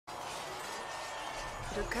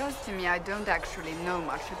It occurs to me I don't actually know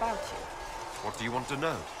much about you. What do you want to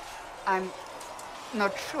know? I'm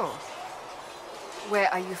not sure.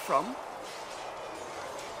 Where are you from?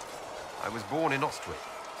 I was born in Ostwick,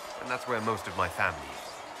 and that's where most of my family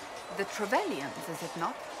is. The Trevelyan's, is it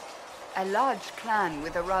not? A large clan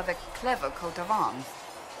with a rather clever coat of arms.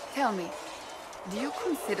 Tell me, do you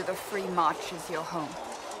consider the Free Marches your home?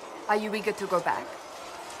 Are you eager to go back?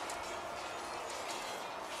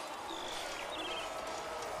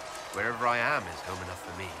 Wherever I am is home enough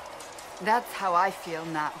for me. That's how I feel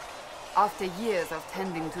now, after years of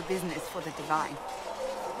tending to business for the Divine.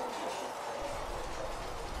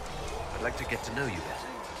 I'd like to get to know you better.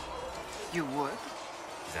 You would?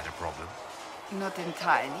 Is that a problem? Not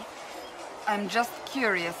entirely. I'm just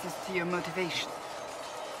curious as to your motivation.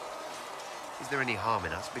 Is there any harm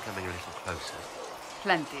in us becoming a little closer?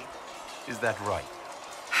 Plenty. Is that right?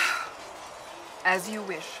 As you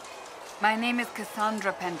wish. My name is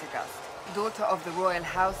Cassandra Pentegast, daughter of the Royal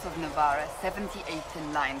House of Navarra, 78th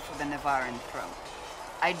in line for the Navarran throne.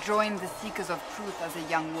 I joined the Seekers of Truth as a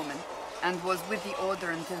young woman, and was with the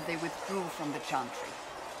Order until they withdrew from the Chantry.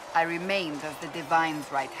 I remained as the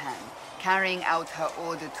Divine's right hand, carrying out her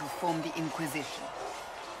order to form the Inquisition.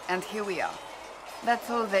 And here we are.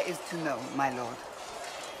 That's all there is to know, my lord.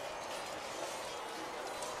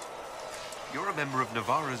 You're a member of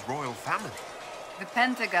Navarra's royal family. The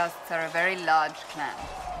Pentegasts are a very large clan.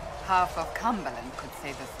 Half of Cumberland could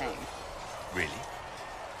say the same. Really?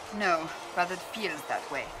 No, but it feels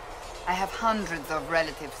that way. I have hundreds of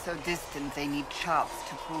relatives so distant they need charts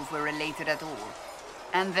to prove we're related at all.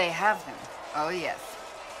 And they have them. Oh yes.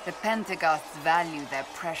 The Pentegasts value their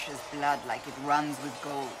precious blood like it runs with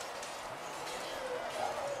gold.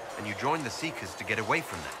 And you joined the Seekers to get away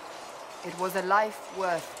from that? It was a life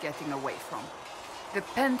worth getting away from. The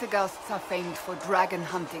Pentegasts are famed for dragon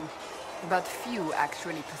hunting, but few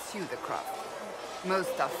actually pursue the craft.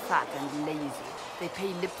 Most are fat and lazy. They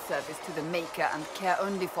pay lip service to the Maker and care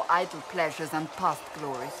only for idle pleasures and past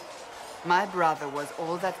glories. My brother was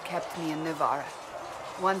all that kept me in Navarra.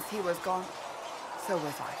 Once he was gone, so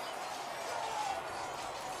was I.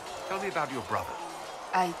 Tell me about your brother.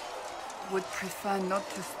 I would prefer not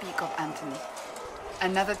to speak of Anthony.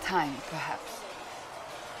 Another time, perhaps.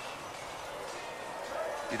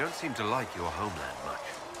 You don't seem to like your homeland much.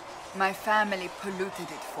 My family polluted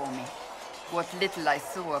it for me. What little I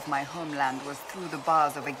saw of my homeland was through the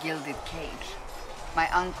bars of a gilded cage. My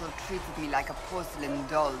uncle treated me like a porcelain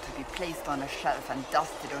doll to be placed on a shelf and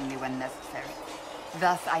dusted only when necessary.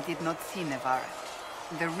 Thus I did not see Navarra,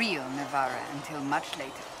 the real Navarra, until much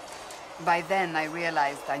later. By then I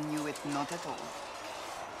realized I knew it not at all.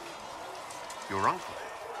 Your uncle?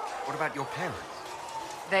 What about your parents?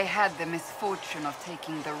 They had the misfortune of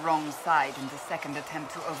taking the wrong side in the second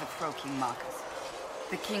attempt to overthrow King Marcus.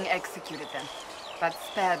 The king executed them, but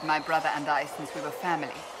spared my brother and I since we were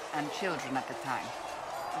family, and children at the time.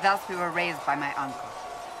 Thus we were raised by my uncle,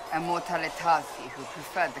 a mortalitasi who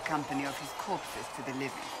preferred the company of his corpses to the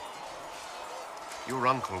living. Your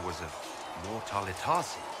uncle was a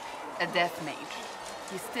mortalitasi? A death mage.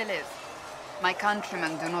 He still is. My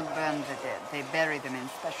countrymen do not burn the dead, they bury them in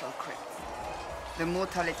special crypts. The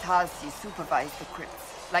mortalitasi supervise the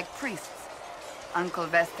crypts, like priests. Uncle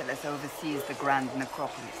Vestalis oversees the grand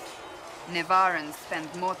necropolis. Navarrans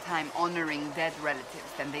spend more time honoring dead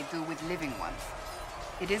relatives than they do with living ones.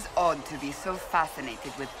 It is odd to be so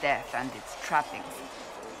fascinated with death and its trappings.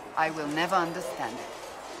 I will never understand it.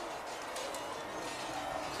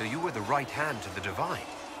 So you were the right hand to the Divine?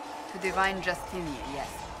 To Divine Justinia,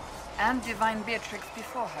 yes. And Divine Beatrix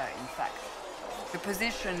before her, in fact. The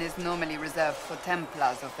position is normally reserved for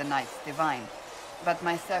Templars of the Knights Divine, but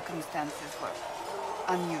my circumstances were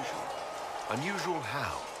unusual. Unusual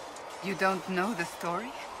how? You don't know the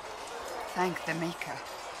story? Thank the Maker.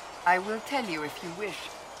 I will tell you if you wish,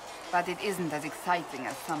 but it isn't as exciting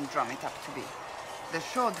as some drum it up to be. The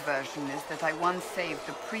short version is that I once saved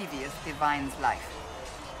the previous Divine's life.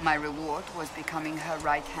 My reward was becoming her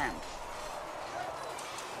right hand.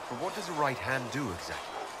 But what does a right hand do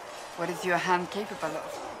exactly? What is your hand capable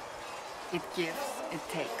of? It gives, it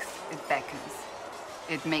takes, it beckons.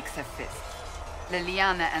 It makes a fist.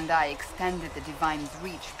 Liliana and I extended the Divine's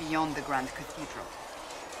reach beyond the Grand Cathedral.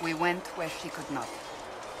 We went where she could not.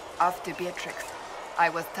 After Beatrix, I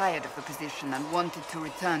was tired of the position and wanted to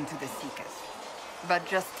return to the Seekers. But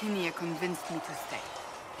Justinia convinced me to stay.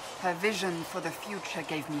 Her vision for the future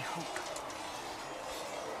gave me hope.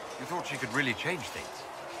 You thought she could really change things?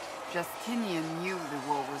 Justinia knew the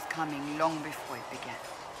war was coming long before it began.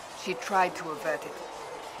 She tried to avert it,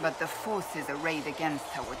 but the forces arrayed against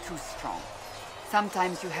her were too strong.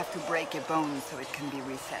 Sometimes you have to break a bone so it can be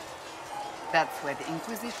reset. That's where the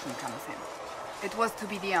Inquisition comes in. It was to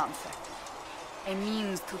be the answer. A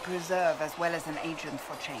means to preserve as well as an agent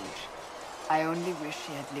for change. I only wish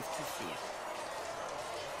she had lived to see it.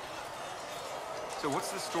 So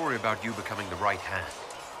what's the story about you becoming the right hand?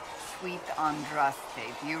 Sweet Andraste,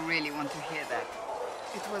 do you really want to hear that?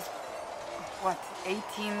 It was, what,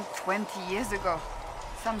 18, 20 years ago?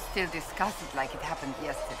 Some still discuss it like it happened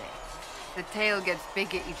yesterday. The tale gets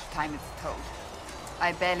bigger each time it's told.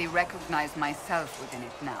 I barely recognize myself within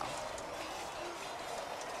it now.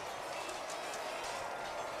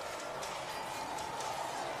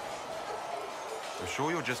 I'm sure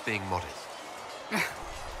you're just being modest.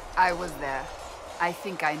 I was there. I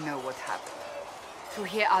think I know what happened. To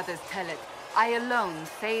hear others tell it, I alone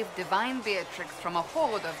saved Divine Beatrix from a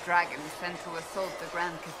horde of dragons sent to assault the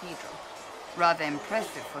Grand Cathedral. Rather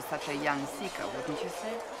impressive for such a young seeker, wouldn't you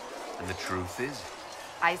say? And the truth is?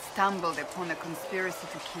 I stumbled upon a conspiracy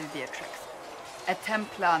to kill Beatrix. A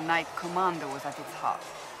Templar Knight Commander was at its heart.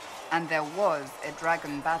 And there was a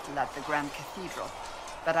dragon battle at the Grand Cathedral,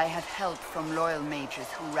 but I had help from loyal mages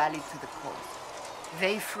who rallied to the cause.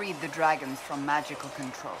 They freed the dragons from magical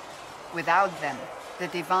control. Without them, the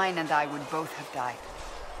Divine and I would both have died.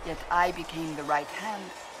 Yet I became the right hand,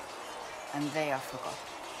 and they are forgotten.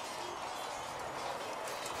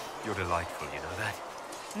 You're delightful, you know that?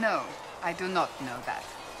 No, I do not know that.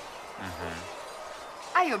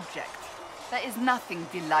 I object. There is nothing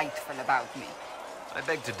delightful about me. I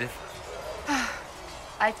beg to differ.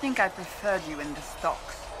 I think I preferred you in the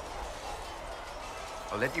stocks.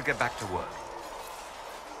 I'll let you get back to work.